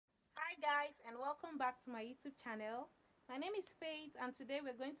guys, and welcome back to my YouTube channel. My name is Faith, and today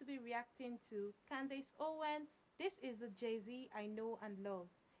we're going to be reacting to Candace Owen. This is the Jay-Z I know and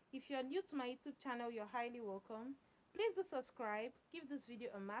love. If you're new to my YouTube channel, you're highly welcome. Please do subscribe, give this video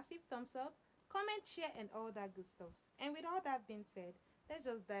a massive thumbs up, comment, share, and all that good stuff. And with all that being said, let's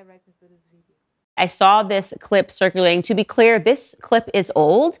just dive right into this video. I saw this clip circulating. To be clear, this clip is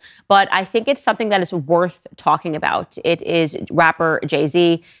old, but I think it's something that is worth talking about. It is rapper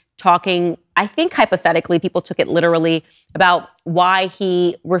Jay-Z talking, I think hypothetically, people took it literally, about why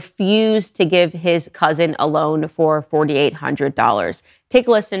he refused to give his cousin a loan for $4,800. Take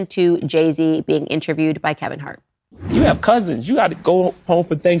a listen to Jay-Z being interviewed by Kevin Hart. You have cousins. You got to go home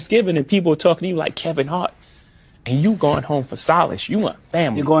for Thanksgiving and people are talking to you like Kevin Hart. And you going home for solace. You want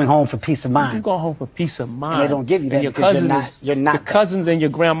family. You're going home for peace of mind. You're going home for peace of mind. And they don't give you that and your because cousins you're not your cousins in your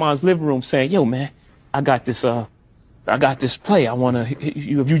grandma's living room saying, yo, man, I got this play. I want to,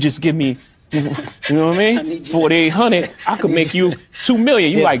 if you just give me, you know what I mean? 4,800, I could make you 2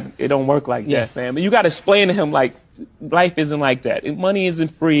 million. You like, it don't work like that, man. But you got to explain to him, like, life isn't like that. Money isn't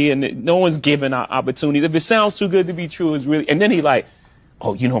free and no one's giving out opportunities. If it sounds too good to be true, it's really, and then he like,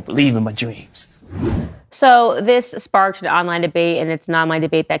 oh, you don't believe in my dreams. So this sparked an online debate, and it's an online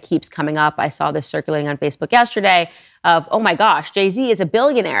debate that keeps coming up. I saw this circulating on Facebook yesterday of, oh my gosh, Jay-Z is a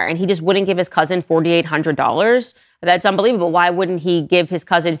billionaire and he just wouldn't give his cousin $4,800. That's unbelievable. Why wouldn't he give his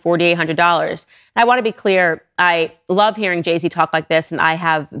cousin $4,800? And I want to be clear. I love hearing Jay-Z talk like this, and I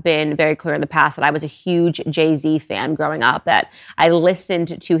have been very clear in the past that I was a huge Jay-Z fan growing up, that I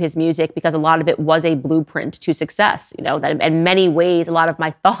listened to his music because a lot of it was a blueprint to success. You know, that in many ways, a lot of my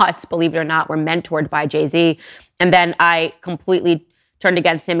thoughts, believe it or not, were mentored by Jay-Z. And then I completely turned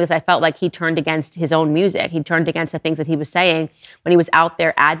against him because I felt like he turned against his own music. He turned against the things that he was saying when he was out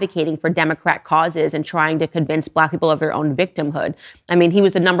there advocating for Democrat causes and trying to convince Black people of their own victimhood. I mean, he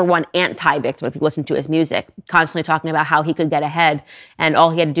was the #1 anti-victim if you listen to his music, constantly talking about how he could get ahead and all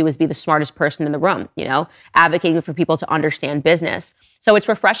he had to do was be the smartest person in the room, you know, advocating for people to understand business. So it's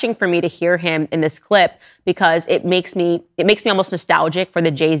refreshing for me to hear him in this clip because it makes me almost nostalgic for the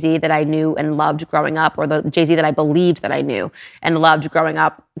Jay-Z that I knew and loved growing up, or the Jay-Z that I believed that I knew and loved growing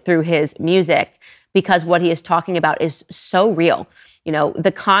up through his music, because what he is talking about is so real. You know,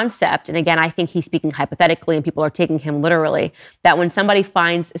 the concept, and again, I think he's speaking hypothetically and people are taking him literally, that when somebody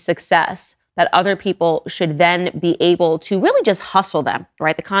finds success, that other people should then be able to really just hustle them,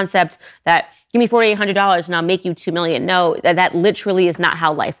 right? The concept that give me $4,800 and I'll make you 2 million. No, that literally is not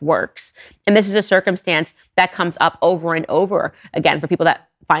how life works. And this is a circumstance that comes up over and over again for people that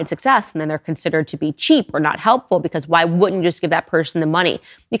find success and then they're considered to be cheap or not helpful, because why wouldn't you just give that person the money?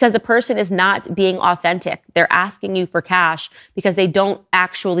 Because the person is not being authentic. They're asking you for cash because they don't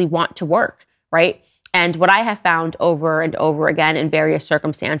actually want to work, right? And what I have found over and over again in various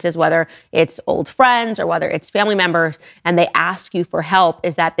circumstances, whether it's old friends or whether it's family members, and they ask you for help,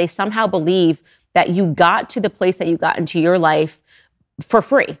 is that they somehow believe that you got to the place that you got into your life for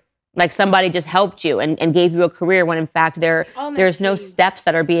free. Like somebody just helped you and gave you a career when in fact there's no steps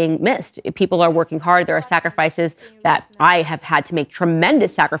that are being missed. People are working hard. There are sacrifices that I have had to make,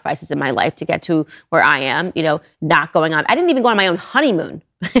 tremendous sacrifices in my life to get to where I am, you know, not going on. I didn't even go on my own honeymoon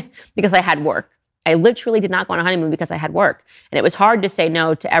because I had work. I literally did not go on a honeymoon because I had work. And it was hard to say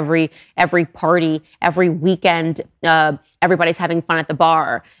no to every party, every weekend, everybody's having fun at the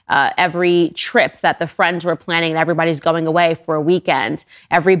bar, every trip that the friends were planning and everybody's going away for a weekend,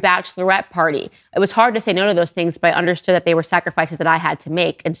 every bachelorette party. It was hard to say no to those things, but I understood that they were sacrifices that I had to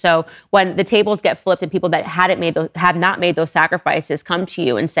make. And so when the tables get flipped and people that have not made those sacrifices come to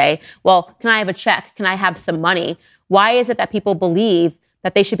you and say, well, can I have a check? Can I have some money? Why is it that people believe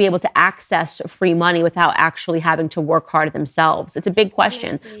that they should be able to access free money without actually having to work hard themselves? It's a big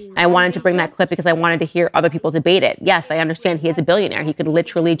question. I wanted to bring that clip because I wanted to hear other people debate it. Yes, I understand he is a billionaire. He could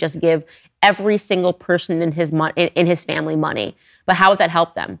literally just give every single person in his family money. But how would that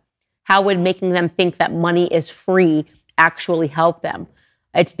help them? How would making them think that money is free actually help them?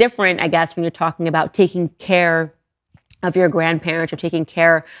 It's different, I guess, when you're talking about taking care of your grandparents or taking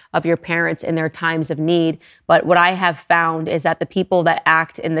care of your parents in their times of need. But what I have found is that the people that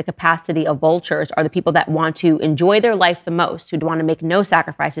act in the capacity of vultures are the people that want to enjoy their life the most, who want to make no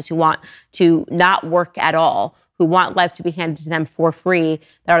sacrifices, who want to not work at all, who want life to be handed to them for free,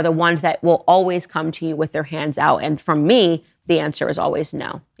 that are the ones that will always come to you with their hands out. And from me, the answer is always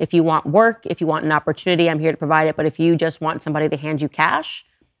no. If you want work, if you want an opportunity, I'm here to provide it. But if you just want somebody to hand you cash,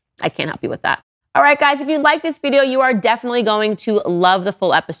 I can't help you with that. All right, guys, if you like this video, you are definitely going to love the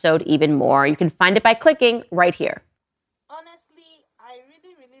full episode even more. You can find it by clicking right here. Honestly, I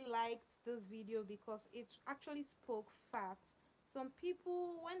really liked this video because it actually spoke facts Some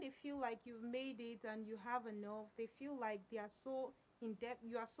people, when they feel like you've made it and you have enough, they feel like they are so in debt,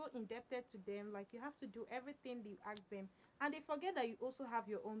 you are so indebted to them, like you have to do everything you ask them, and they forget that you also have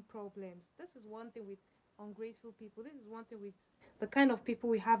your own problems. This is one thing with ungrateful people. This is one thing with the kind of people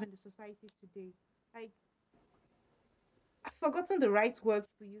we have in the society today. Like, I've forgotten the right words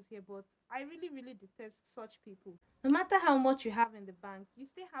to use here, but I really, really detest such people. No matter how much you have in the bank, you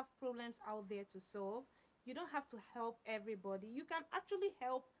still have problems out there to solve. You don't have to help everybody. You can actually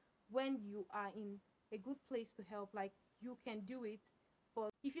help when you are in a good place to help, like you can do it. But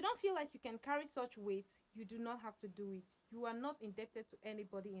if you don't feel like you can carry such weight, you do not have to do it. You are not indebted to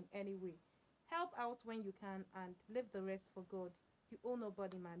anybody in any way. Help out when you can and leave the rest for God. You owe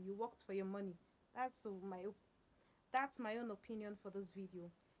nobody, man. You worked for your money. That's my own opinion for this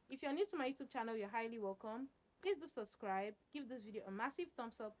video. If you're new to my YouTube channel, you're highly welcome. Please do subscribe, give this video a massive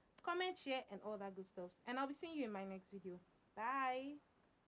thumbs up, comment, share, and all that good stuff. And I'll be seeing you in my next video. Bye.